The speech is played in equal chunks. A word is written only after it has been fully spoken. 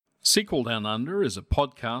SQL Down Under is a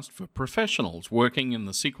podcast for professionals working in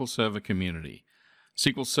the SQL Server community.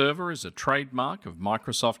 SQL Server is a trademark of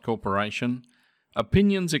Microsoft Corporation.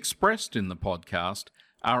 Opinions expressed in the podcast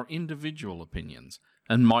are individual opinions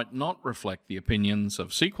and might not reflect the opinions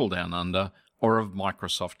of SQL Down Under or of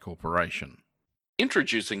Microsoft Corporation.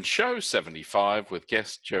 Introducing Show 75 with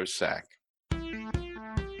guest Joe Sack.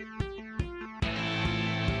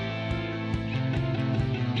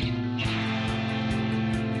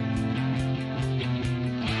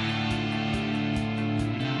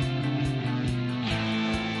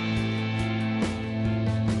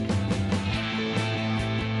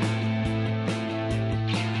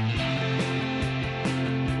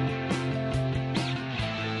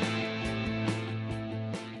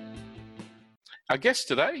 Our guest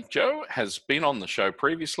today, Joe, has been on the show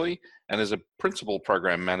previously and is a principal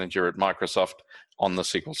program manager at Microsoft on the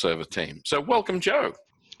SQL Server team. So welcome, Joe.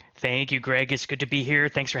 Thank you, Greg. It's good to be here.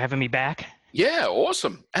 Thanks for having me back. Yeah,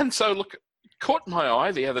 awesome. And so look, caught my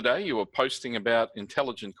eye the other day. You were posting about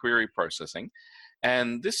intelligent query processing.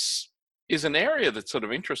 And this is an area that sort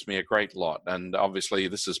of interests me a great lot. And obviously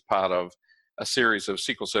this is part of a series of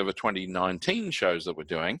SQL Server 2019 shows that we're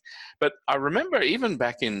doing. But I remember even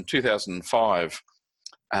back in 2005,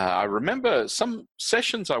 I remember some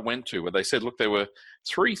sessions I went to where they said, look, there were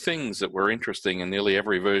three things that were interesting in nearly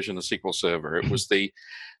every version of SQL Server. It was the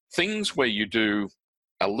things where you do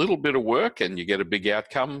a little bit of work and you get a big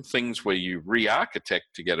outcome, things where you re-architect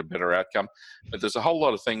to get a better outcome, but there's a whole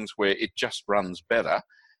lot of things where it just runs better.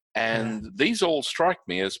 And these all strike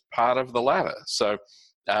me as part of the latter. So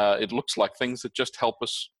it looks like things that just help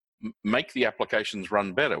us make the applications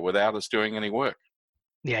run better without us doing any work.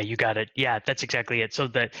 Yeah, you got it. Yeah, that's exactly it. So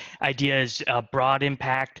the idea is broad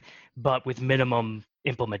impact, but with minimum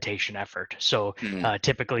implementation effort. So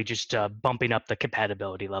typically just bumping up the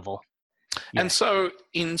compatibility level. Yeah. And so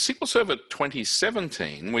in SQL Server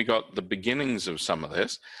 2017, we got the beginnings of some of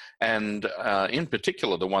this. And in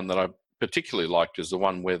particular, the one that I particularly liked is the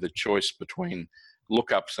one where the choice between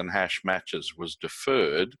lookups and hash matches was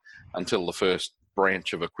deferred until the first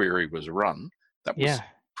branch of a query was run. That was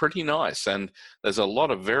pretty nice. And there's a lot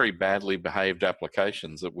of very badly behaved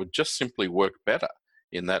applications that would just simply work better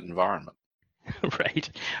in that environment.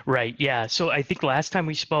 Right. Yeah. So I think last time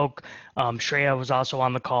we spoke, Shreya was also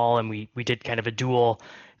on the call, and we did kind of a dual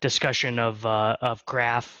discussion of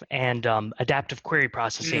graph and adaptive query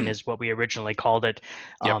processing is what we originally called it,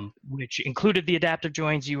 which included the adaptive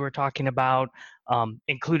joins you were talking about,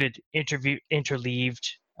 included interleaved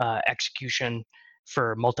execution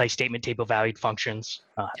for multi-statement table valued functions.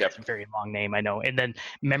 That's a very long name, I know. And then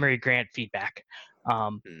memory grant feedback.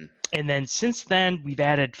 And then since then, we've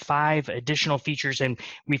added 5 additional features, and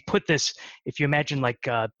we've put this, if you imagine like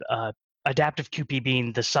adaptive QP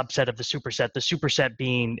being the subset of the superset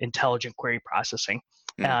being intelligent query processing.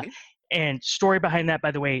 And story behind that,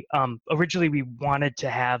 by the way, originally we wanted to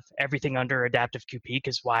have everything under adaptive QP,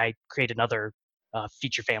 because why create another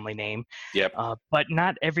feature family name? But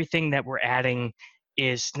not everything that we're adding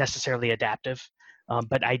is necessarily adaptive.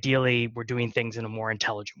 But ideally, we're doing things in a more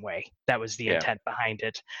intelligent way. That was the intent behind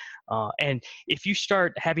it. And if you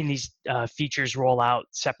start having these features roll out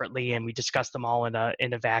separately, and we discuss them all in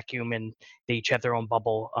a vacuum, and they each have their own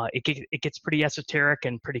bubble, it gets pretty esoteric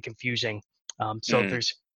and pretty confusing. So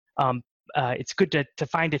there's it's good to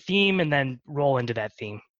find a theme and then roll into that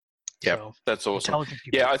theme. Yeah, so, that's awesome.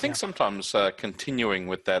 Yeah, I think sometimes continuing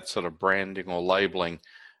with that sort of branding or labeling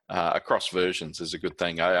across versions is a good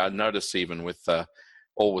thing. I noticed even with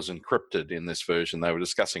all was encrypted in this version, they were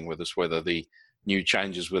discussing with us whether the new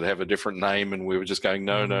changes would have a different name, and we were just going,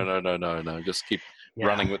 no, just keep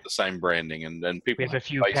running with the same branding. And people we have a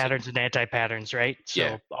few patterns and anti-patterns, right?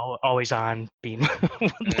 So always on being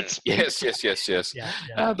yes.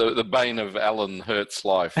 The bane of Alan Hurt's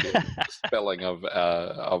life, the spelling of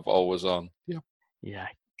always on.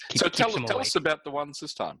 So tell us about the ones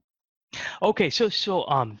this time. Okay, so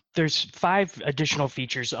there's 5 additional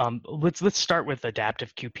features. Let's start with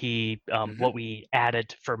adaptive QP, what we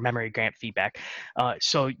added for memory grant feedback.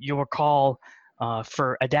 So you'll recall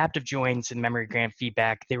for adaptive joins and memory grant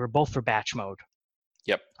feedback, they were both for batch mode.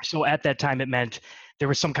 So at that time, it meant there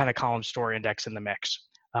was some kind of column store index in the mix.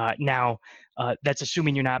 Now, that's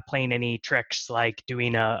assuming you're not playing any tricks like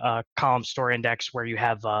doing a column store index where you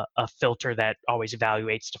have a filter that always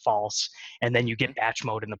evaluates to false, and then you get batch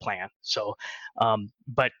mode in the plan. So,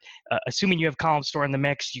 but assuming you have column store in the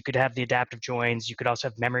mix, you could have the adaptive joins. You could also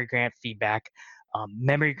have memory grant feedback.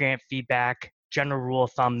 Memory grant feedback, general rule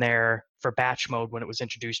of thumb there for batch mode when it was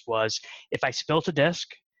introduced was if I spilt a disk,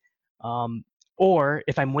 or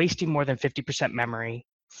if I'm wasting more than 50% memory,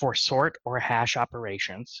 for sort or hash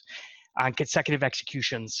operations. On consecutive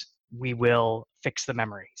executions, we will fix the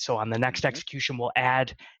memory. So on the next execution, we'll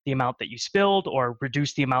add the amount that you spilled or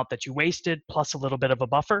reduce the amount that you wasted plus a little bit of a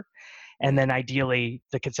buffer. And then ideally,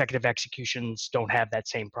 the consecutive executions don't have that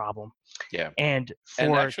same problem. Yeah. And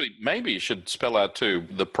And actually, maybe you should spell out too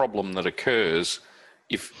the problem that occurs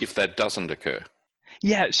if that doesn't occur.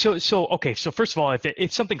 Yeah. So okay. So first of all,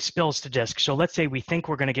 if something spills to disk, so let's say we think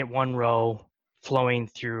we're going to get one row flowing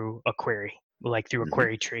through a query, like through a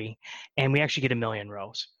query tree, and we actually get 1 million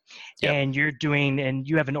rows. Yep. And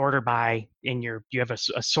you have an order by, and you have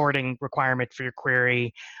a sorting requirement for your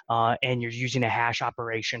query, and you're using a hash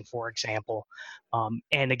operation, for example.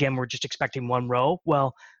 And again, we're just expecting one row.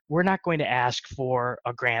 Well, we're not going to ask for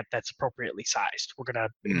a grant that's appropriately sized. We're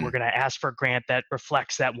gonna ask for a grant that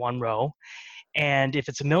reflects that one row. And if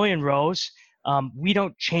it's 1 million rows, we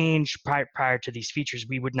don't change prior to these features.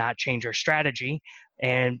 We would not change our strategy,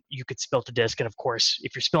 and you could spill to disk. And of course,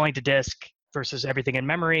 if you're spilling to disk versus everything in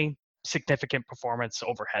memory, significant performance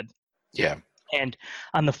overhead. Yeah. And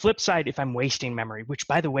on the flip side, if I'm wasting memory, which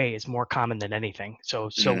by the way is more common than anything, so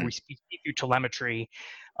we speak through telemetry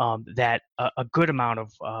that a good amount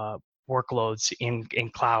of workloads in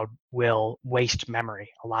cloud will waste memory,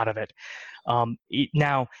 a lot of it.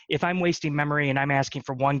 Now, if I'm wasting memory and I'm asking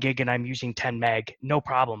for 1 gig and I'm using 10 meg, no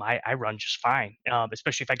problem. I run just fine,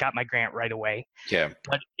 especially if I got my grant right away. Yeah.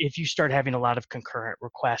 But if you start having a lot of concurrent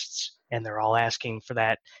requests and they're all asking for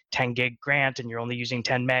that 10 gig grant and you're only using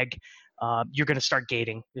 10 meg, you're going to start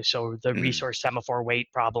gating. So the resource semaphore wait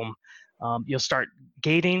problem, you'll start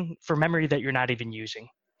gating for memory that you're not even using.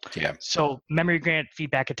 Yeah. So memory grant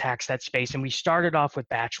feedback attacks that space. And we started off with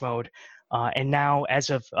batch mode. And now, as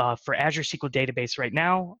of for Azure SQL Database right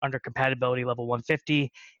now, under compatibility level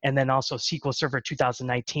 150, and then also SQL Server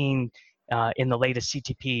 2019 in the latest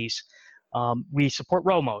CTPs, we support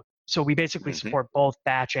row mode. So we basically support both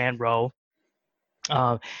batch and row.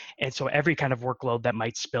 And so every kind of workload that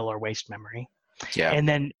might spill or waste memory. Yeah. And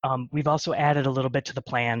then we've also added a little bit to the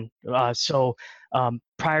plan. So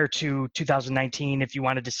prior to 2019, if you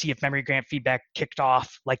wanted to see if memory grant feedback kicked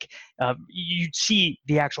off, like you'd see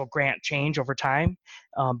the actual grant change over time,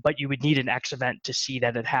 but you would need an X event to see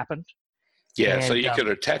that it happened. Yeah, so you could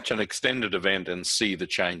attach an extended event and see the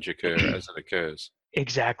change occur as it occurs.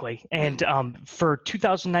 Exactly. And for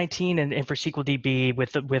 2019 and for SQLDB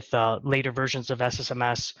with later versions of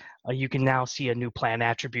SSMS, you can now see a new plan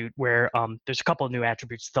attribute where there's a couple of new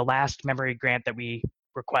attributes. The last memory grant that we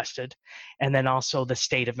requested, and then also the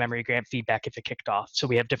state of memory grant feedback if it kicked off. So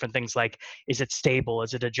we have different things like, is it stable?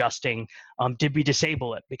 Is it adjusting? Did we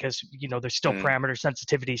disable it? Because there's still parameter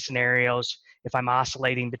sensitivity scenarios. If I'm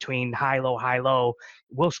oscillating between high, low,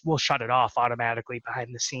 we'll shut it off automatically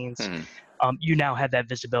behind the scenes. You now have that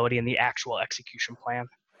visibility in the actual execution plan.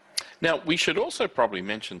 Now, we should also probably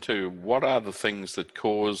mention too, what are the things that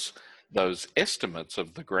cause those estimates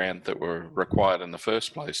of the grant that were required in the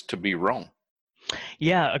first place to be wrong?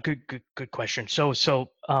 Yeah, a good question. So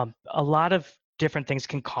a lot of different things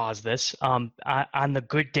can cause this. On the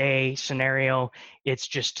good day scenario, it's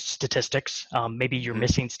just statistics. Maybe you're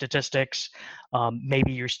missing statistics.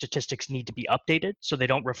 Maybe your statistics need to be updated so they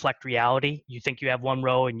don't reflect reality. You think you have one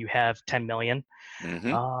row and you have 10 million.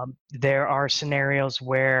 There are scenarios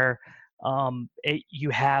where you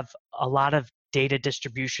have a lot of data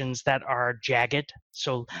distributions that are jagged.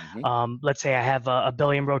 So let's say I have a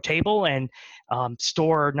billion row table and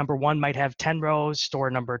store number 1 might have 10 rows, store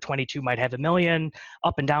number 22 might have 1 million,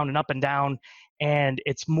 up and down and up and down. And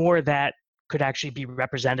it's more that could actually be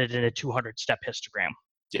represented in a 200-step histogram.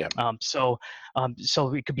 Yeah. So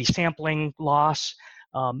it could be sampling loss.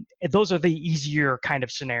 Those are the easier kind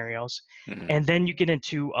of scenarios. And then you get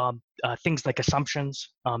into things like assumptions.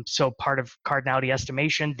 So part of cardinality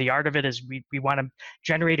estimation, the art of it is we want to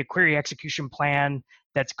generate a query execution plan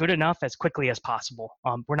that's good enough as quickly as possible.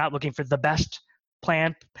 We're not looking for the best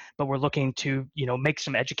plan, but we're looking to make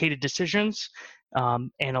some educated decisions.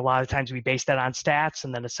 And a lot of times we base that on stats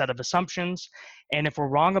and then a set of assumptions. And if we're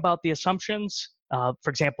wrong about the assumptions, for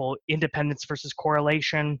example, independence versus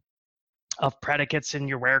correlation of predicates in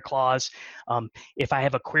your where clause. If I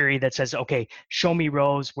have a query that says, okay, show me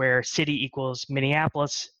rows where city equals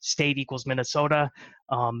Minneapolis, state equals Minnesota.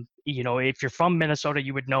 If you're from Minnesota,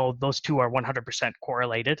 you would know those two are 100%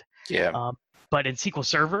 correlated. Yeah. But in SQL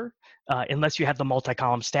Server, unless you have the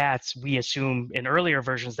multi-column stats, we assume in earlier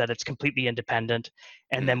versions that it's completely independent.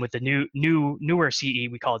 And then with the newer CE,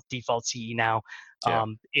 we call it default CE now,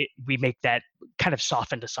 we make that kind of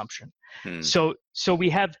softened assumption. So we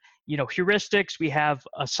have heuristics, we have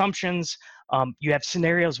assumptions, you have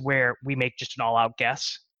scenarios where we make just an all-out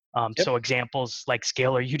guess. Yep. So examples like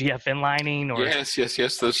scalar UDF inlining or Yes.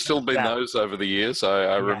 There's still been that. those over the years. I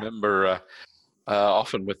Yeah. remember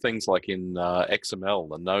often with things like in XML,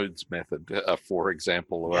 the nodes method, for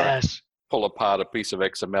example, where I Yes. pull apart a piece of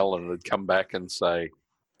XML and it'd come back and say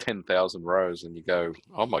 10,000 rows, and you go,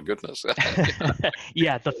 "Oh my goodness!"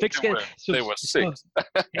 Yeah, the fixed There were six.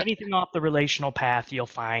 anything off the relational path, you'll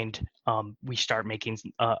find we start making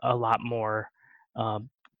a lot more.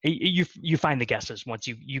 You find the guesses once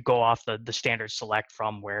you go off the standard select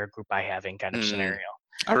from where group by having kind of scenario.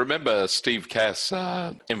 I remember Steve Cass,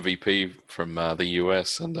 MVP from the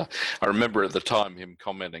US, and I remember at the time him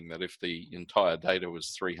commenting that if the entire data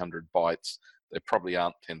was 300 bytes, there probably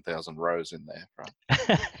aren't 10,000 rows in there,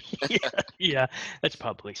 right? Yeah, that's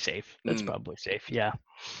probably safe. That's probably safe. Yeah.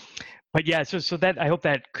 But yeah, so that I hope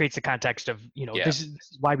that creates the context of, this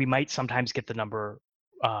is why we might sometimes get the number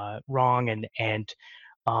wrong,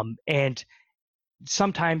 and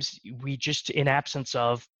sometimes we just, in absence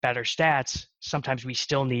of better stats, sometimes we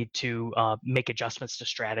still need to make adjustments to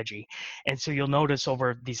strategy. And so you'll notice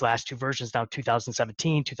over these last two versions now,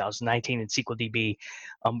 2017, 2019, and SQLDB,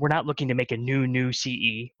 we're not looking to make a new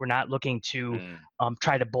CE. We're not looking to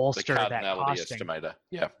try to bolster that costing. Estimator.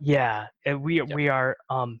 Yeah, and we are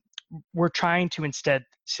we're trying to instead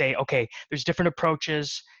say, okay, there's different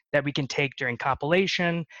approaches that we can take during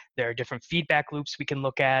compilation. There are different feedback loops we can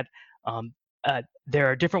look at. There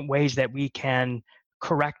are different ways that we can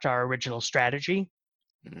correct our original strategy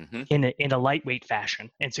in a lightweight fashion.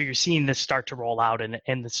 And so you're seeing this start to roll out,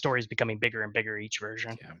 and the story is becoming bigger and bigger each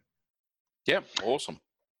version. Yeah, awesome.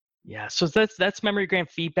 Yeah, so that's memory grant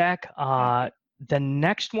feedback. The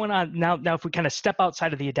next one on now if we kind of step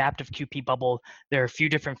outside of the adaptive QP bubble, there are a few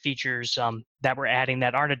different features that we're adding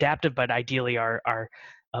that aren't adaptive, but ideally are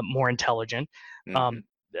more intelligent.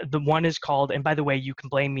 The one is called, and by the way, you can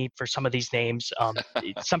blame me for some of these names.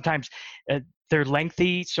 Sometimes they're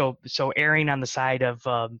lengthy, so erring on the side of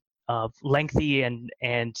lengthy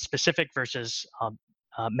and specific versus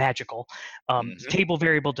magical. Table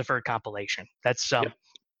variable deferred compilation. That's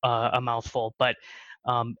a mouthful, but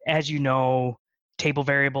as you know, table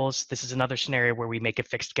variables, this is another scenario where we make a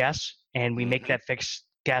fixed guess, and we make that fixed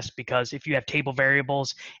guess because if you have table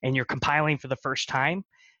variables and you're compiling for the first time,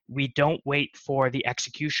 we don't wait for the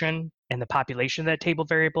execution and the population of that table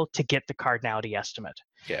variable to get the cardinality estimate.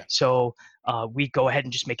 So we go ahead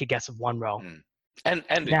and just make a guess of one row. And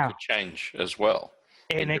it could change as well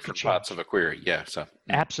in different parts of a query.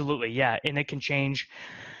 Absolutely, yeah, and it can change.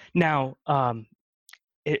 Now,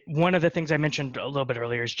 one of the things I mentioned a little bit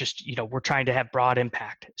earlier is just, we're trying to have broad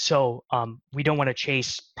impact. So we don't want to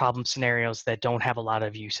chase problem scenarios that don't have a lot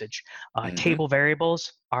of usage. Table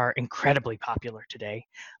variables are incredibly popular today.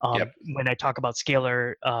 When I talk about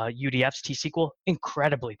scalar UDFs, T-SQL,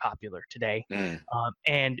 incredibly popular today.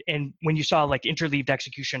 And when you saw like interleaved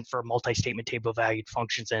execution for multi-statement table valued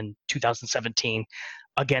functions in 2017,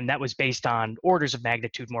 again, that was based on orders of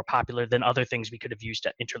magnitude more popular than other things we could have used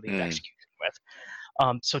interleaved execution with.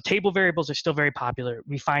 So table variables are still very popular.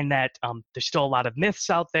 We find that there's still a lot of myths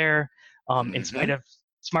out there, in spite of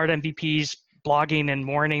smart MVPs blogging and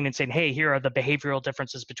warning and saying, hey, here are the behavioral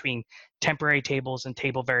differences between temporary tables and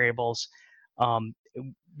table variables.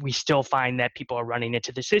 We still find that people are running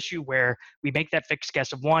into this issue where we make that fixed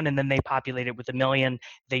guess of one, and then they populate it with 1 million.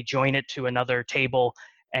 They join it to another table,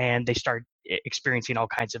 and they start experiencing all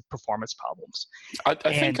kinds of performance problems. I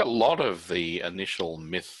think a lot of the initial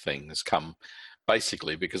myth things come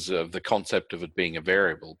basically because of the concept of it being a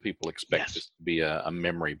variable. People expect this to be a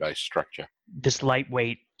memory-based structure. This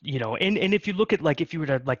lightweight, and if you look at, like, if you were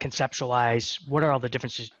to like conceptualize what are all the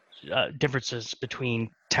differences between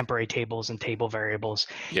temporary tables and table variables,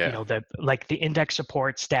 the index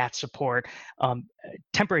support, stat support,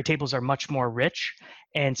 temporary tables are much more rich.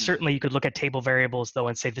 And certainly you could look at table variables though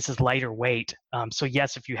and say this is lighter weight. So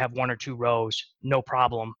yes, if you have 1 or 2 rows, no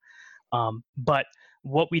problem. But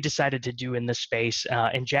what we decided to do in this space,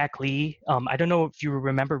 and Jack Lee, I don't know if you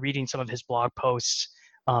remember reading some of his blog posts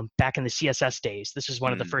back in the CSS days. This is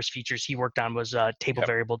one of the first features he worked on was table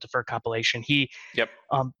variable deferred compilation.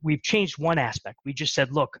 We've changed one aspect. We just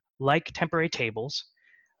said, look, like temporary tables,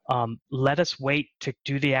 let us wait to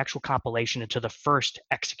do the actual compilation into the first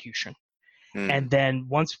execution. And then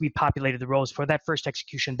once we populated the rows for that first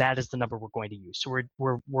execution, that is the number we're going to use. So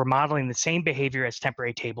we're modeling the same behavior as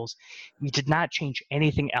temporary tables. We did not change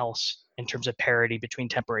anything else in terms of parity between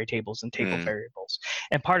temporary tables and table variables.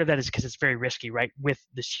 And part of that is because it's very risky, right? With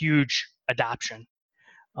this huge adoption,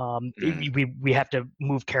 we have to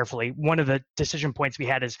move carefully. One of the decision points we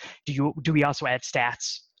had is, do we also add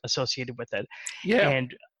stats associated with it?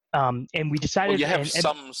 And And we Well, decided, you have and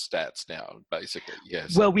some stats now, basically.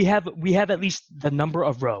 Yes. well, we have at least the number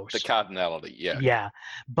of rows. The cardinality. Yeah. Yeah,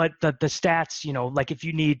 but the stats, like if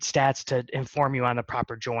you need stats to inform you on a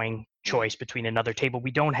proper join choice between another table,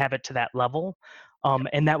 we don't have it to that level,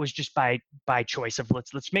 and that was just by choice of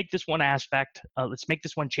let's make this one aspect, let's make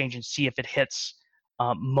this one change and see if it hits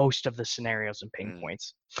most of the scenarios and pain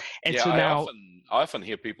points. And Yeah, so now, I often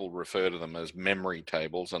hear people refer to them as memory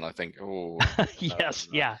tables, and I think, oh, yes,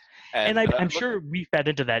 no. yeah, and And I'm look, sure we fed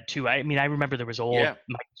into that too. I mean, I remember there was old yeah,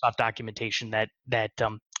 Microsoft documentation that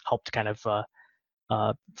helped kind of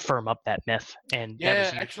firm up that myth, and that was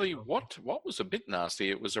yeah. years Actually, ago. what was a bit nasty?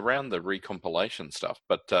 It was around the recompilation stuff,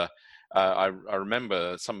 but I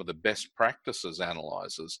remember some of the best practices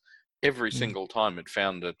analyzers. Every Mm. single time it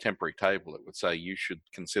found a temporary table, it would say you should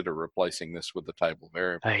consider replacing this with the table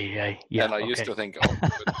variable. Yeah, And I used okay. to think, oh my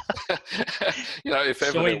goodness, if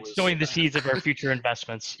ever there was, Sowing the seeds of our future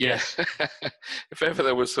investments. yeah, Yes. if ever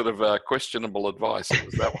there was sort of questionable advice, it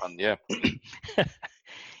was that one. Yeah.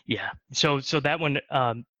 Yeah. So that one's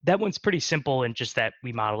pretty simple in just that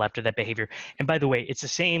we model after that behavior. And by the way, it's the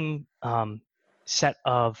same set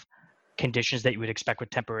of conditions that you would expect with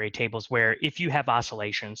temporary tables, where if you have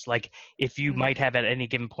oscillations, like if you might have at any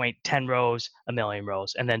given point 10 rows, a million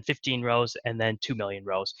rows, and then 15 rows, and then 2 million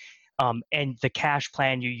rows, and the cache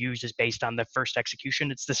plan you use is based on the first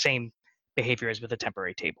execution, it's the same behavior as with a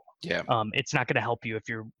temporary table. Yeah. It's not going to help you if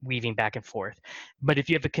you're weaving back and forth. But if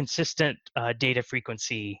you have a consistent data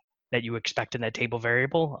frequency that you expect in that table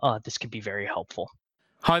variable, this can be very helpful.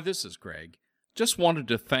 Hi, this is Greg. Just wanted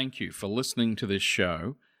to thank you for listening to this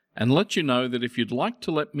show and let you know that if you'd like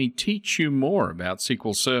to let me teach you more about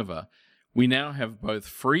SQL Server, we now have both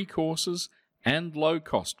free courses and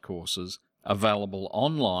low-cost courses available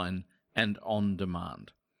online and on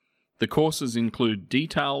demand. The courses include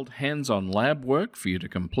detailed hands-on lab work for you to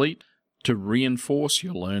complete to reinforce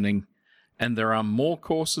your learning, and there are more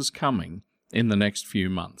courses coming in the next few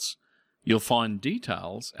months. You'll find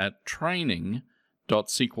details at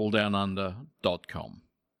training.sqldownunder.com.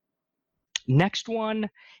 Next one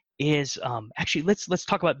is actually let's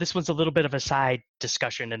talk about this. One's a little bit of a side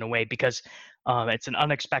discussion in a way, because it's an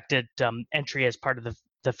unexpected entry as part of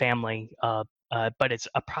the family, but it's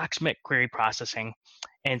approximate query processing,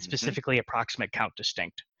 and specifically approximate count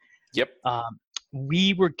distinct. Yep.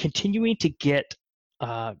 We were continuing to get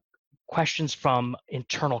questions from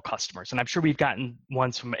internal customers, and I'm sure we've gotten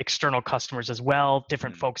ones from external customers as well,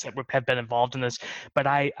 different folks that have been involved in this, but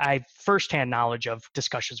I firsthand knowledge of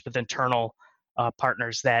discussions with internal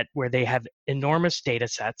partners where they have enormous data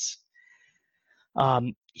sets,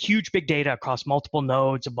 huge big data across multiple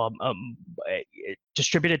nodes,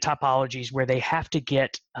 distributed topologies, where they have to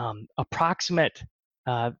get approximate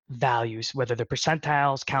values, whether they're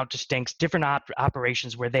percentiles, count distincts, different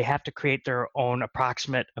operations, where they have to create their own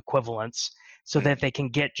approximate equivalents so that they can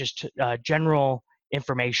get just general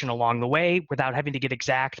information along the way without having to get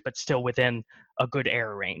exact, but still within a good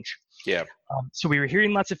error range. Yeah. So we were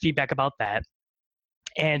hearing lots of feedback about that.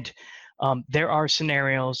 And there are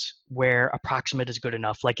scenarios where approximate is good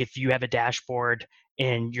enough. Like if you have a dashboard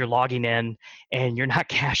and you're logging in and you're not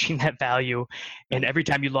caching that value, and every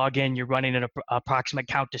time you log in, you're running an approximate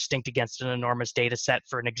count distinct against an enormous data set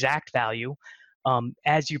for an exact value.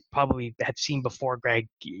 As you probably have seen before, Greg,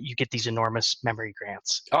 you get these enormous memory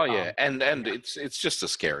grants. Oh yeah, and it's just a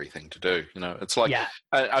scary thing to do. It's like,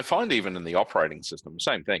 I find even in the operating system,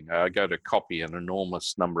 same thing. I go to copy an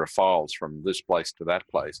enormous number of files from this place to that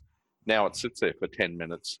place. Now it sits there for 10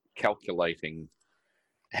 minutes calculating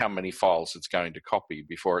how many files it's going to copy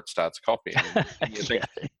before it starts copying. And you think,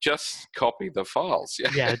 just copy the files.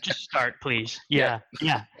 Yeah, just start, please. Yeah.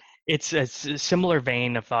 It's a similar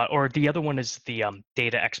vein of thought. Or the other one is the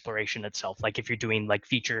data exploration itself. Like if you're doing like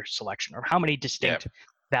feature selection, or how many distinct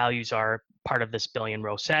values are part of this billion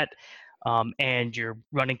row set, and you're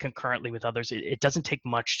running concurrently with others, it doesn't take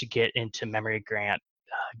much to get into memory grant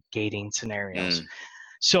gating scenarios.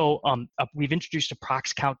 So we've introduced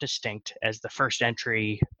approx count distinct as the first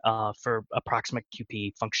entry for approximate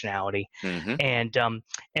QP functionality,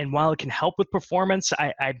 and while it can help with performance,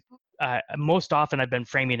 I most often I've been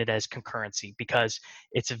framing it as concurrency, because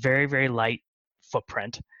it's a very, very light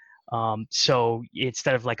footprint. So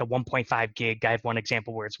instead of like a 1.5 gig, I have one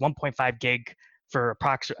example where it's 1.5 gig for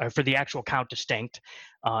the actual count distinct,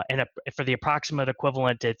 and for the approximate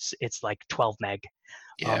equivalent, it's like 12 meg.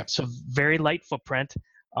 So very light footprint.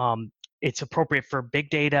 It's appropriate for big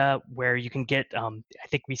data where you can get, I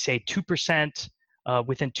think we say 2%,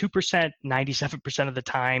 within 2%, 97% of the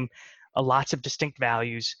time, lots of distinct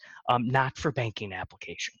values, not for banking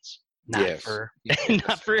applications. not Yes. for Yeah,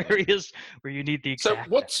 not for areas where you need the so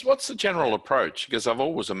exact. what's the general approach? Because I've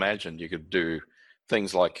always imagined you could do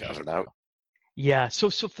things like, I don't know. Yeah, so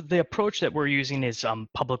for the approach that we're using is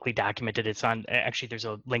publicly documented. It's on, actually there's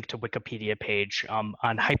a link to Wikipedia page on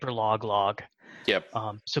hyperlog log. Yep.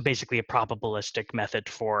 So basically a probabilistic method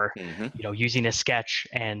for using a sketch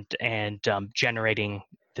and generating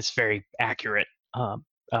this very accurate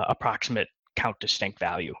approximate count distinct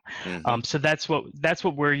value. So that's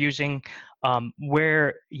what we're using.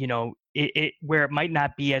 Where where it might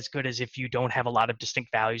not be as good as if you don't have a lot of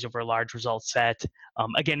distinct values over a large result set.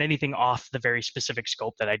 Again, anything off the very specific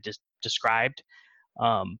scope that I just described.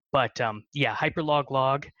 Yeah, hyperlog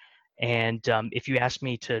log. And if you asked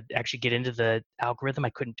me to actually get into the algorithm, I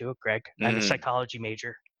couldn't do it, Greg. I'm a psychology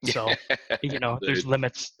major, so there's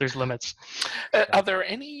limits. There's limits. Are there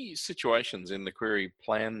any situations in the query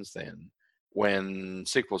plans then when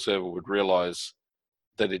SQL Server would realize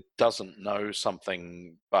that it doesn't know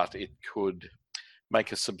something, but it could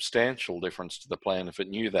make a substantial difference to the plan if it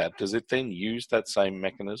knew that? Does it then use that same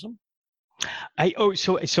mechanism?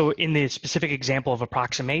 So in the specific example of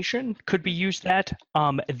approximation, could we use that?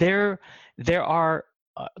 There are.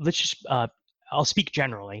 I'll speak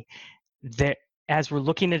generally. That as we're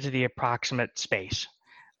looking into the approximate space,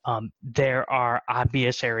 there are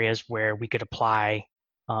obvious areas where we could apply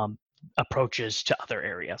approaches to other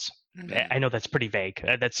areas. I know that's pretty vague.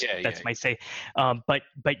 That's my say. But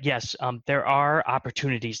yes, there are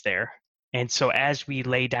opportunities there. And so as we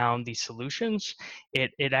lay down these solutions,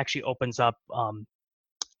 it actually opens up,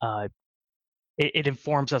 it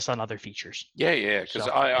informs us on other features. Yeah, because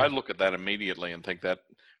I look at that immediately and think that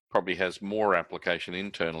probably has more application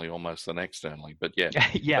internally almost than externally. But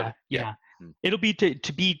yeah. It'll be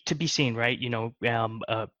to be seen, right?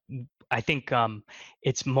 I think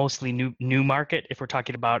it's mostly new market if we're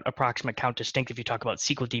talking about approximate count distinct. If you talk about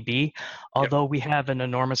SQL DB, although we have an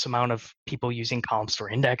enormous amount of people using column store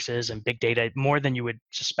indexes and big data, more than you would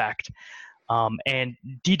suspect. And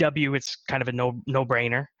DW, it's kind of a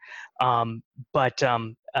no-brainer. And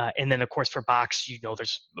then of course for Box,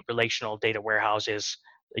 there's relational data warehouses,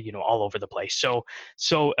 all over the place.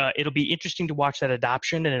 So it'll be interesting to watch that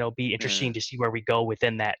adoption, and it'll be interesting to see where we go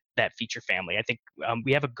within that feature family. I think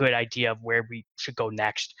we have a good idea of where we should go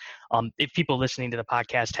next. If people listening to the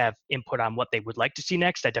podcast have input on what they would like to see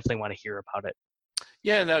next, I definitely want to hear about it.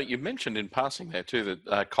 Yeah, no, you mentioned in passing there too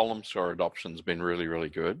that column store adoption's been really, really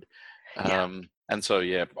good. And so,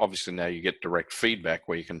 obviously now you get direct feedback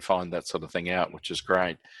where you can find that sort of thing out, which is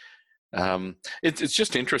great. It's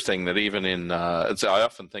just interesting that even in, I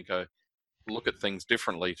often think I look at things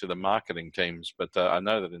differently to the marketing teams, but I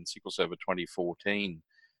know that in SQL Server 2014,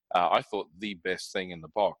 I thought the best thing in the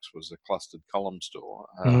box was a clustered column store.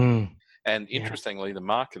 And interestingly, the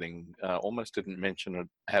marketing almost didn't mention it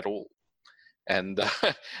at all. And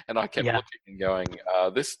and I kept looking and going,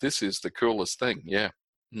 this is the coolest thing. Yeah.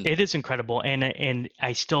 It is incredible. And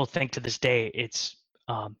I still think to this day, it's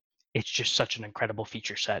just such an incredible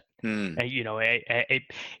feature set. It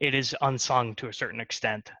is unsung to a certain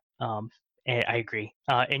extent. I agree.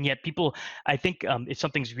 And yet people, I think if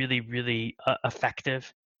something's really, really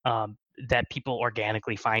effective, that people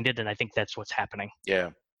organically find it. And I think that's what's happening.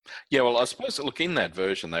 Yeah. Well, I suppose, look, in that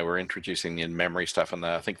version, they were introducing the in-memory stuff, and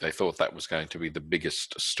I think they thought that was going to be the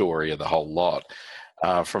biggest story of the whole lot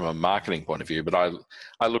from a marketing point of view. But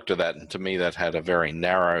I looked at that, and to me, that had a very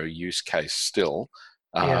narrow use case still.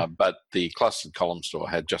 But the clustered column store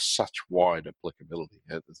had just such wide applicability.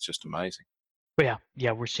 It's just amazing.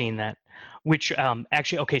 Yeah, we're seeing that. Which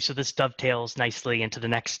actually, okay, so this dovetails nicely into the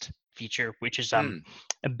next feature, which is a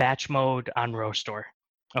batch mode on row store.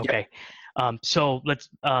 Okay. Yep. So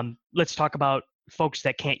let's talk about folks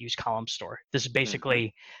that can't use column store. This is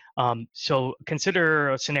basically, so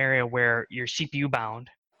consider a scenario where you're CPU bound,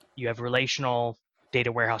 you have relational data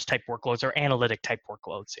warehouse type workloads or analytic type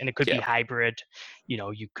workloads, and it could be hybrid.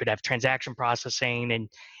 You could have transaction processing, and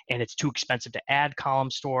it's too expensive to add column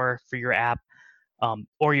store for your app,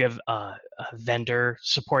 or you have vendor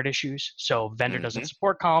support issues. So vendor doesn't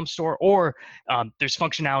support column store, or there's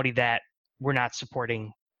functionality that we're not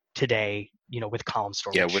supporting today, with column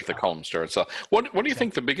store. With the column store itself. What do you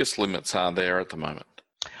think the biggest limits are there at the moment?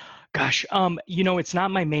 Gosh, it's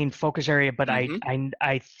not my main focus area, but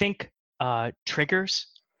I think triggers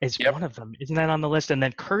is one of them. Isn't that on the list? And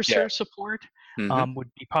then cursor support would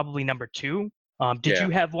be probably number 2. Did you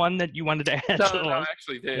have one that you wanted to add? No,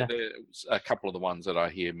 actually, there's a couple of the ones that I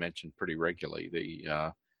hear mentioned pretty regularly.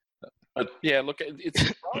 Look, it's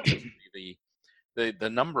surprising the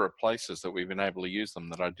number of places that we've been able to use them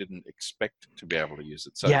that I didn't expect to be able to use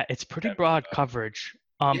it. So it's pretty broad coverage.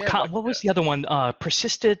 Yeah, like What was the other one?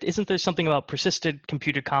 Persisted. Isn't there something about persisted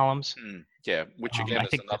computed columns? yeah, which again I is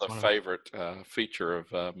think that's another one of them. favorite feature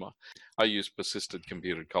of I use persisted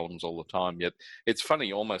computed columns all the time. Yet it's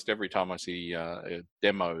funny, almost every time I see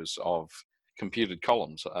demos of computed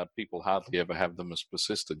columns, people hardly ever have them as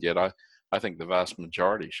persisted. Yet I think the vast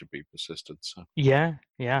majority should be persisted. So Yeah,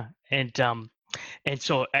 yeah, and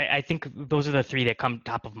so I think those are the three that come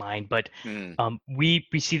top of mind. But we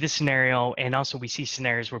see the scenario, and also we see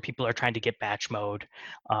scenarios where people are trying to get batch mode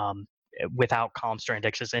without column store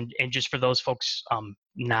indexes. And just for those folks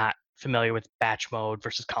not familiar with batch mode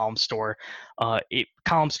versus column store,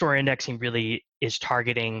 column store indexing really is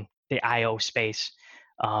targeting the I/O space.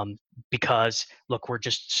 Because look, we're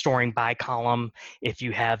just storing by column. If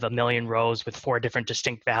you have 1 million rows with 4 different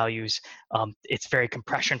distinct values, it's very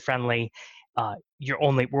compression friendly.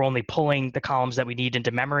 We're only pulling the columns that we need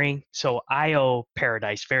into memory. So I/O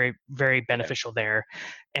paradise, very, very beneficial there.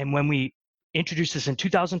 And when we introduced this in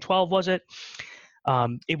 2012, was it?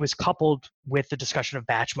 It was coupled with the discussion of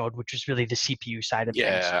batch mode, which is really the CPU side of things.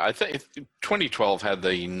 Yeah, I think 2012 had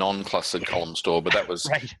the non-clustered column store, but that was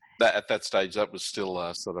right. That at that stage that was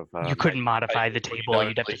still sort of you couldn't modify the table.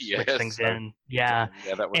 You'd have to switch things in. Yeah,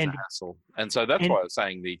 yeah, that was a hassle. And so that's why I was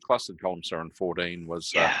saying the clustered column store in 14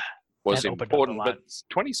 was important. But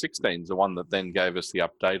 2016 is the one that then gave us the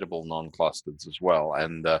updatable non-clusters as well,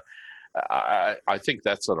 and I think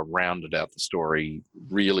that sort of rounded out the story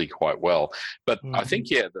really quite well. But I think,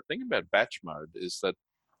 the thing about batch mode is that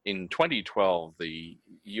in 2012,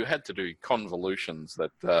 you had to do convolutions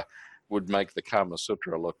that would make the Kama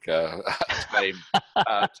Sutra look tame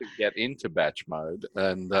to get into batch mode.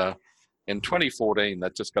 And in 2014,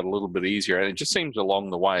 that just got a little bit easier. And it just seems along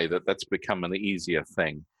the way that that's become an easier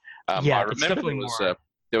thing. I remember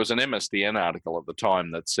there was an MSDN article at the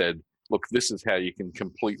time that said, look, this is how you can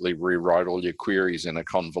completely rewrite all your queries in a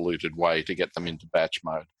convoluted way to get them into batch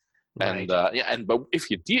mode. Right. But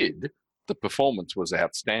if you did, the performance was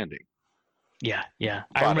outstanding. Yeah.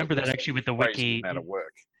 I remember that actually with the wiki. Amount of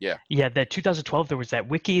work. Yeah. Yeah, that 2012 there was that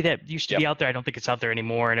wiki that used to be out there. I don't think it's out there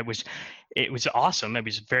anymore, and it was awesome. It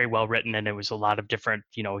was very well written, and it was a lot of different.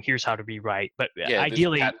 Here's how to rewrite. But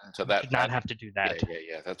ideally, you should not have to do that.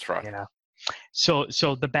 Yeah, that's right. So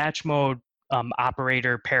the batch mode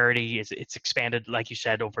operator parity it's expanded, like you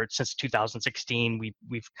said, over since 2016.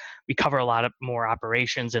 We cover a lot of more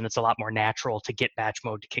operations, and it's a lot more natural to get batch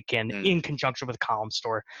mode to kick in conjunction with column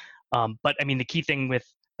store. But I mean, the key thing with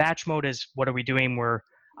batch mode is, what are we doing? We're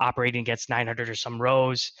operating against 900 or some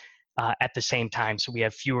rows at the same time, so we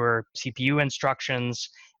have fewer CPU instructions.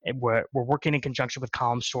 And we're working in conjunction with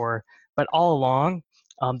column store, but all along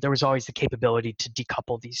there was always the capability to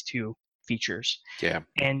decouple these two features. Yeah.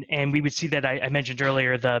 And we would see that I mentioned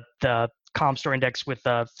earlier the column store index with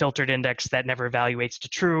the filtered index that never evaluates to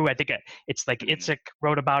true. I think it's like Itzik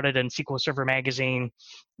wrote about it in SQL Server magazine.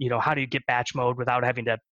 How do you get batch mode without having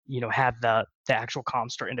to have the actual column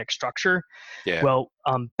store index structure? Yeah. Well,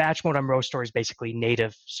 batch mode on row store is basically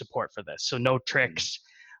native support for this, so no tricks.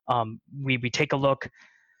 We take a look.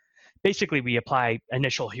 Basically, we apply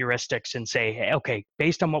initial heuristics and say, hey, okay,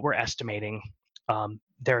 based on what we're estimating,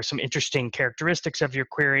 there are some interesting characteristics of your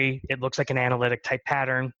query. It looks like an analytic type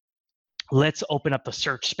pattern. Let's open up the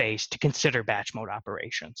search space to consider batch mode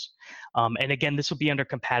operations. And again, this will be under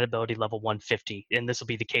compatibility level 150, and this will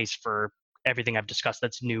be the case for everything I've discussed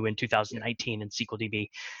that's new in 2019 in SQLDB,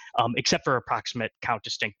 except for approximate count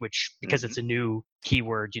distinct, which, because it's a new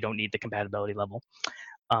keyword, you don't need the compatibility level.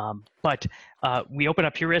 But we open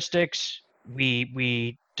up heuristics.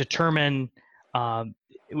 We determine,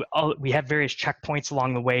 we have various checkpoints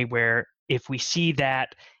along the way where if we see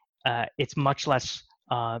that it's much less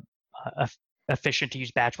efficient to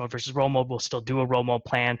use batch mode versus row mode, we'll still do a row mode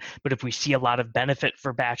plan. But if we see a lot of benefit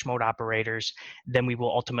for batch mode operators, then we will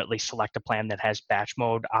ultimately select a plan that has batch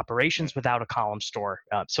mode operations without a column store.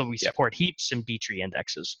 So we support heaps and B-tree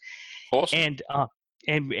indexes. Awesome.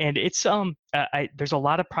 And it's there's a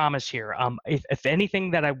lot of promise here. If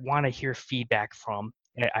anything that I want to hear feedback from,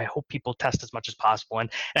 I hope people test as much as possible. And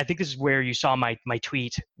I think this is where you saw my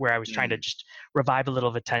tweet where I was trying to just revive a little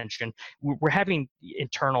of attention. We're having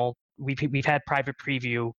internal, we've had private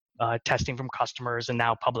preview testing from customers and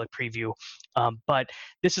now public preview. But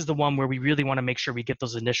this is the one where we really want to make sure we get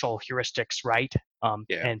those initial heuristics right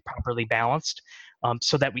and properly balanced,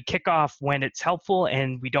 so that we kick off when it's helpful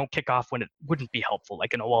and we don't kick off when it wouldn't be helpful,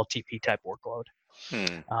 like an OLTP type workload.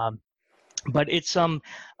 But it's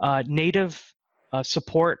native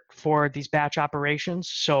support for these batch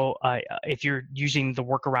operations. So if you're using the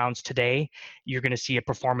workarounds today, you're going to see a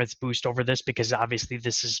performance boost over this, because obviously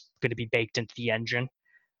this is going to be baked into the engine.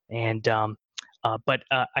 And But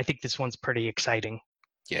I think this one's pretty exciting.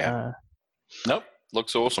 Yeah. Nope.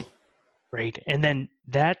 Looks awesome. Great. And then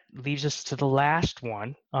that leaves us to the last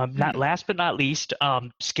one, not last but not least,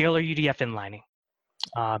 scalar UDF inlining.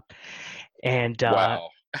 Wow.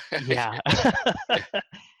 Yeah.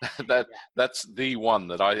 That's the one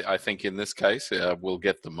that I think in this case will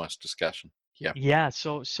get the most discussion. Yeah. Yeah.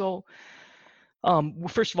 So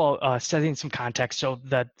first of all, setting some context. So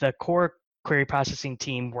the core query processing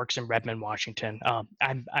team works in Redmond, Washington.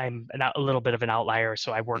 I'm a little bit of an outlier,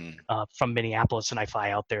 so I work from Minneapolis and I fly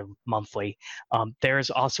out there monthly. There's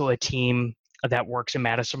also a team that works in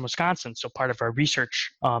Madison, Wisconsin. So part of our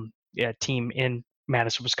research team in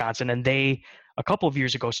Madison, Wisconsin, and they a couple of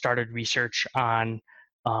years ago started research on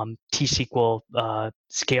T-SQL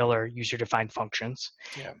scalar user-defined functions,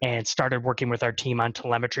 and started working with our team on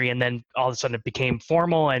telemetry. And then all of a sudden it became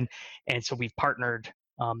formal, and so we've partnered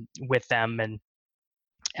with them, and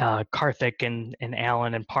Karthik and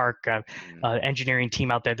Alan and Park, engineering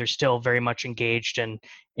team out there. They're still very much engaged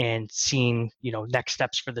and seeing next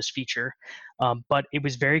steps for this feature. But it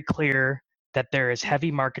was very clear that there is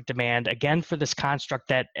heavy market demand again for this construct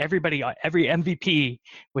that every MVP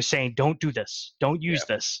was saying, don't do this, don't use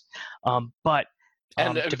this. But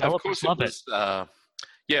developers love it.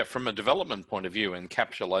 From a development point of view,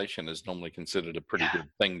 encapsulation is normally considered a pretty good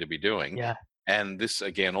thing to be doing. Yeah. And this,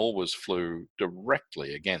 again, always flew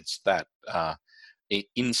directly against that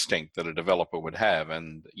instinct that a developer would have.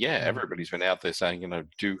 And everybody's been out there saying,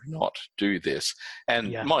 do not do this.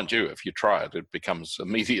 And mind you, if you try it, it becomes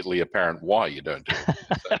immediately apparent why you don't do it.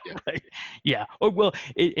 So, right. Yeah. Well,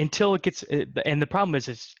 until it gets, and the problem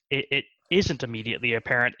is it isn't immediately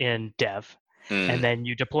apparent in dev. And then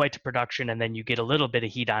you deploy to production, and then you get a little bit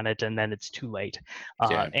of heat on it, and then it's too late.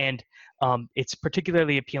 And it's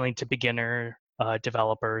particularly appealing to beginner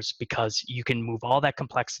developers because you can move all that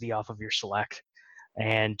complexity off of your select.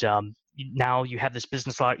 And now you have this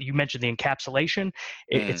business law. You mentioned the encapsulation.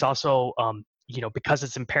 It's also, because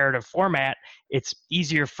it's imperative format, it's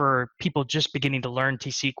easier for people just beginning to learn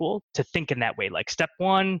T-SQL to think in that way. Like step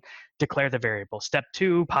 1, declare the variable. Step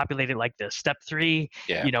 2, populate it like this. Step 3,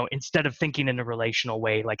 instead of thinking in a relational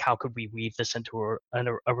way, like how could we weave this into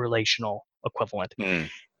a relational equivalent?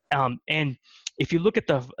 And if you look at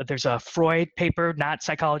there's a Freud paper, not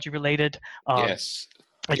psychology related. Yes.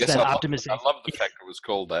 It's that optimization. I love the fact it was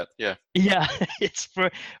called that. Yeah. Yeah, it's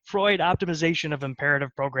for Freud optimization of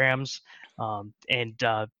imperative programs, and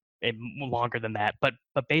longer than that. But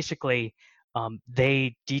basically,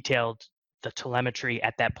 they detailed the telemetry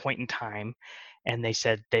at that point in time, and they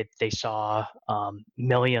said that they saw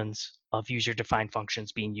millions of user-defined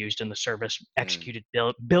functions being used in the service, executed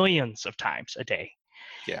billions of times a day.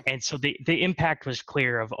 Yeah. And so the impact was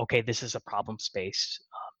clear of, okay, this is a problem space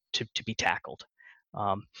to be tackled.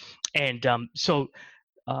 So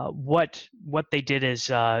what they did is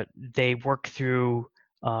they worked through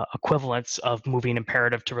equivalents of moving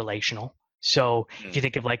imperative to relational. So if you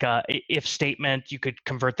think of like a if statement, you could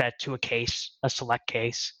convert that to a case, a select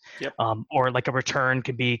case, or like a return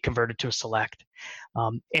could be converted to a select.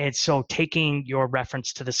 And so taking your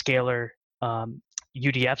reference to the scalar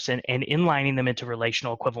UDFs and inlining them into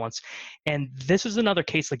relational equivalents. And this is another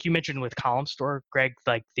case, like you mentioned with column store, Greg,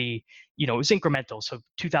 like it was incremental. So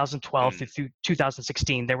 2012 through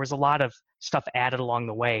 2016, there was a lot of stuff added along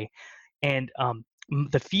the way. And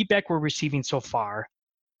the feedback we're receiving so far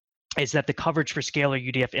is that the coverage for scalar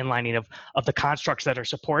UDF inlining of the constructs that are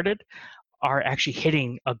supported are actually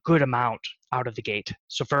hitting a good amount out of the gate.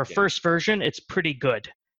 So for a first version, it's pretty good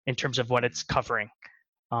in terms of what it's covering.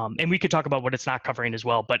 And we could talk about what it's not covering as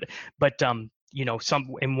well, but some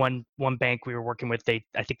in one bank we were working with, I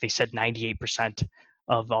think they said 98%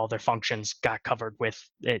 of all their functions got covered with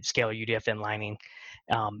scalar UDF inlining.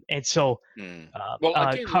 And so,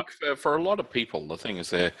 look, for a lot of people, the thing is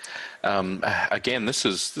there. Again, this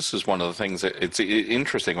is one of the things that it's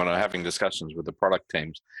interesting when I'm having discussions with the product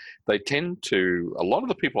teams. A lot of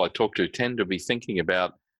the people I talk to tend to be thinking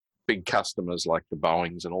about big customers like the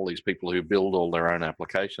Boeings and all these people who build all their own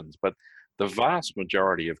applications. But the vast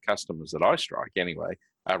majority of customers that I strike anyway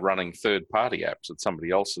are running third-party apps that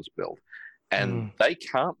somebody else has built. And they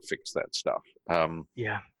can't fix that stuff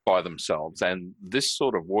by themselves. And this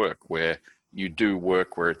sort of work where you do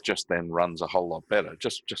work where it just then runs a whole lot better,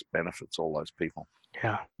 just benefits all those people.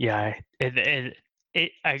 Yeah.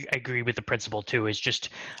 I agree with the principle too, is just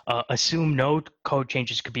assume no code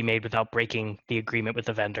changes could be made without breaking the agreement with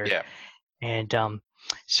the vendor. Yeah. And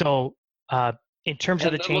in terms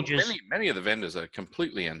of the changes, look, many of the vendors are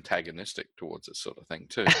completely antagonistic towards this sort of thing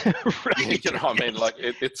too. Right. I mean, like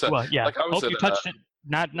it's a. Well, yeah. Like I was you touched it.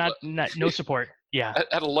 Not no support. Yeah.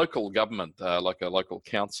 at a local government, like a local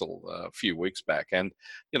council, a few weeks back, and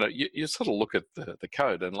you sort of look at the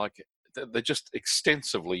code and like they just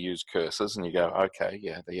extensively use cursors, and you go, okay,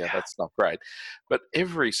 yeah, that's not great, but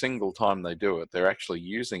every single time they do it, they're actually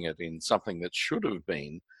using it in something that should have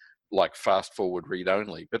been like fast forward read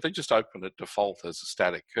only, but they just open it default as a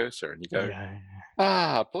static cursor, and you go,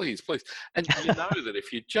 Yeah. please, please. And you know that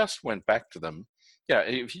if you just went back to them,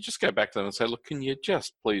 if you just go back to them and say, look, can you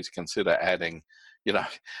just please consider adding,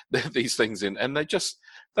 these things in? And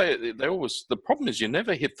they always, the problem is you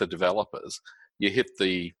never hit the developers, you hit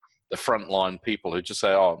the frontline people who just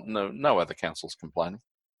say, oh, no other council's complaining.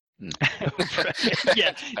 Right.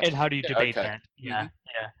 Yeah. And how do you debate okay. that? Yeah.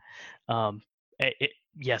 Yeah.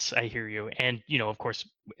 Yes, I hear you. And, of course,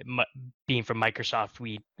 being from Microsoft,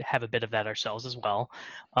 we have a bit of that ourselves as well.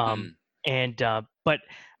 But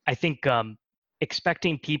I think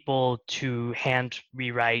expecting people to hand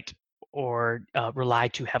rewrite or rely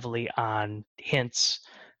too heavily on hints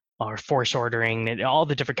or force ordering and all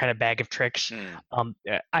the different kind of bag of tricks,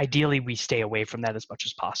 ideally we stay away from that as much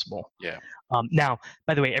as possible. Yeah. Now,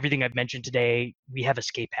 by the way, everything I've mentioned today, we have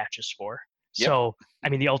escape hatches for. Yep. So, I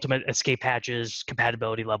mean, the ultimate escape hatch is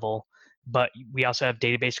compatibility level, but we also have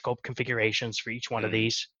database scope configurations for each one of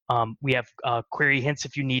these. We have query hints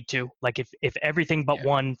if you need to, like if everything but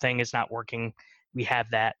one thing is not working, we have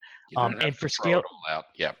that. You don't have and to for throw scale, it all out.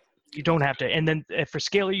 Yeah. you don't have to. And then for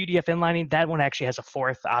scalar UDF inlining, that one actually has a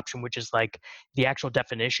fourth option, which is like the actual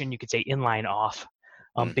definition. You could say inline off,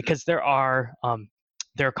 because there are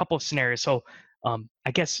a couple of scenarios. So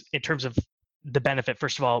I guess in terms of the benefit,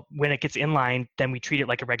 first of all, when it gets inline, then we treat it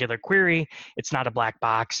like a regular query. It's not a black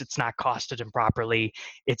box. It's not costed improperly.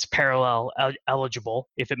 It's parallel eligible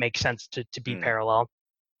if it makes sense to be parallel.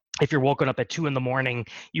 If you're woken up at 2 a.m,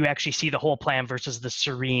 you actually see the whole plan versus the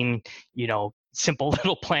serene, simple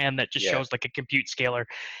little plan that just shows like a compute scalar.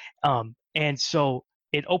 And so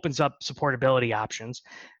it opens up supportability options.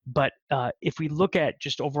 But if we look at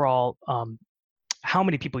just overall how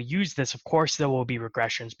many people use this, of course, there will be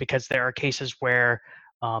regressions because there are cases where,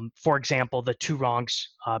 for example, the two wrongs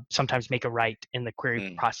sometimes make a right in the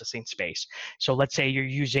query processing space. So let's say you're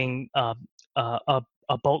using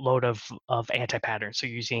a boatload of anti-patterns. So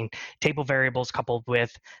using table variables coupled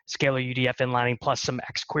with scalar UDF inlining plus some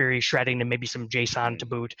X-query shredding and maybe some JSON to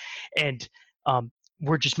boot. And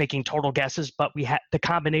we're just making total guesses, but the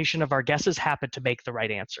combination of our guesses happen to make the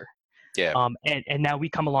right answer. Yeah. And now we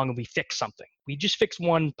come along and we fix something. We just fix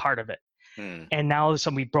one part of it. And now all of a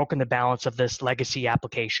sudden we've broken the balance of this legacy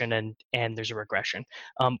application and there's a regression.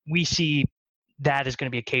 We see that is going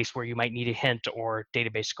to be a case where you might need a hint or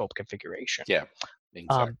database scope configuration. Yeah,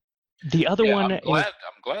 exactly. The other one I'm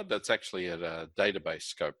glad that's actually at a database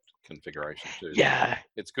scope configuration too. Yeah.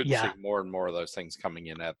 It's good to see more and more of those things coming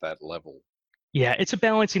in at that level. Yeah, it's a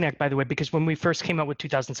balancing act, by the way, because when we first came out with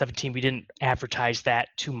 2017, we didn't advertise that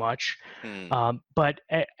too much. But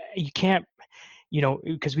you can't,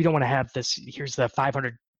 because we don't want to have this, here's the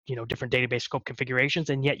 500, different database scope configurations,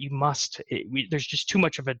 and yet you must, there's just too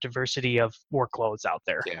much of a diversity of workloads out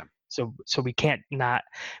there. Yeah. So we can't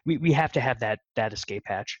we have to have that escape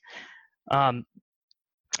hatch.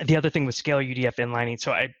 The other thing with scalar UDF inlining,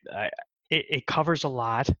 so it covers a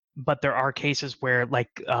lot, but there are cases where, like,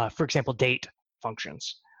 for example, date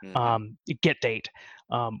functions, get date,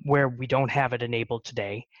 where we don't have it enabled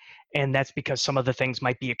today. And that's because some of the things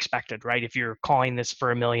might be expected, right? If you're calling this for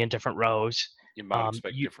 1 million different rows, you might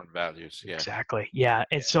expect different values. Yeah. Exactly. Yeah.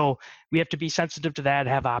 And so we have to be sensitive to that,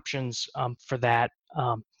 have options for that.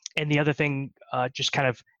 And the other thing, just kind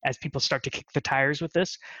of as people start to kick the tires with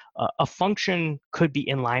this, a function could be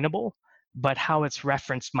inlineable, but how it's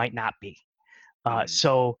referenced might not be.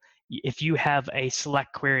 So if you have a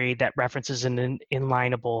select query that references an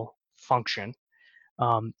inlineable function,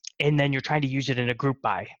 and then you're trying to use it in a group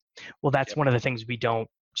by, well, that's one of the things we don't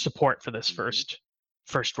support for this first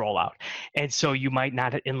rollout. And so you might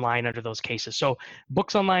not inline under those cases. So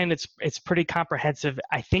books online, it's pretty comprehensive.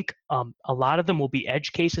 I think a lot of them will be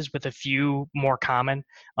edge cases with a few more common.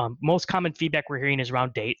 Most common feedback we're hearing is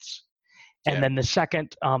around dates. And then the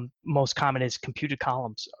second most common is computed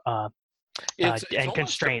columns. It's and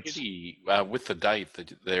constraints. With the date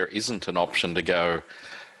that there isn't an option to go,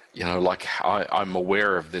 like I'm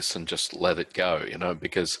aware of this and just let it go,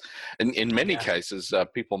 because in many cases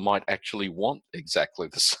people might actually want exactly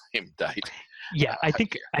the same date. Yeah, I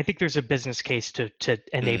think there's a business case to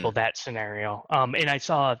enable that scenario. And I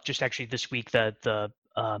saw just actually this week the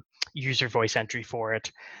user voice entry for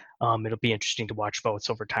it. It'll be interesting to watch votes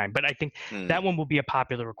over time. But I think that one will be a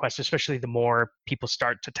popular request, especially the more people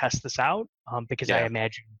start to test this out, because I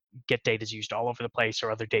imagine get date is used all over the place,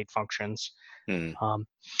 or other date functions.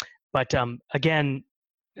 But again,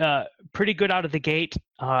 pretty good out of the gate.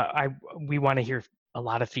 We want to hear a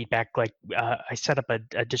lot of feedback. Like I set up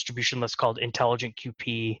a distribution list called Intelligent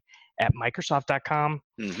QP at Microsoft.com,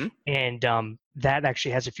 and that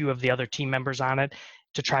actually has a few of the other team members on it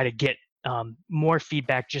to try to get more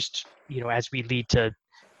feedback. Just as we lead to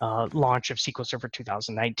launch of SQL Server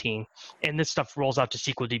 2019, and this stuff rolls out to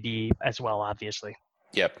SQLDB as well, obviously.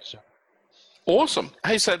 Yep. So. Awesome.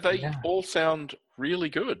 Hey, so they all sound really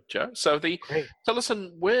good, Joe. So so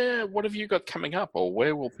listen, what have you got coming up, or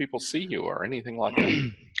where will people see you, or anything like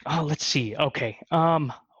that? Oh, let's see. Okay.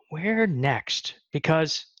 Where next?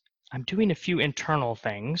 Because I'm doing a few internal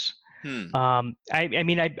things. I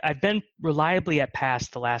mean, I've been reliably at PASS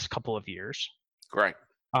the last couple of years. Great.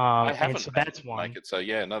 I haven't. So that's one. Make it. So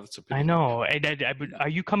yeah, no, that's a pity. I know. Are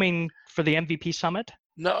you coming for the MVP Summit?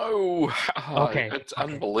 No. Okay. It's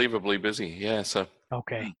unbelievably busy. Yeah. So.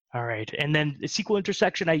 Okay. All right. And then the SQL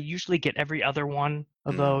Intersection, I usually get every other one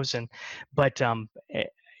of those, but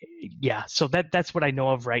yeah. So that's what I know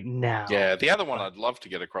of right now. Yeah. The other one I'd love to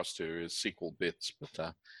get across to is SQL Bits, but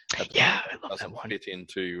I love that one. Fit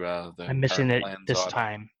into the. I'm missing it this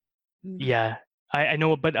time. Yeah. I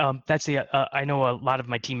know, but that's I know a lot of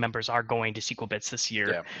my team members are going to SQL Bits this year.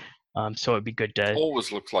 Yeah. So it'd be good to.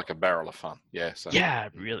 Always looks like a barrel of fun. Yeah. So. Yeah,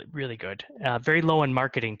 really, really good. Very low in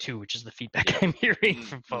marketing too, which is the feedback I'm hearing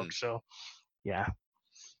from folks. So, yeah.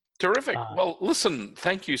 Terrific. Well, listen,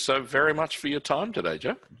 thank you so very much for your time today,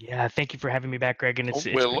 Joe. Yeah, thank you for having me back, Greg. And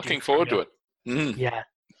we're looking forward to it. Yeah,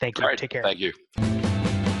 thank you. Great. Take care. Thank you.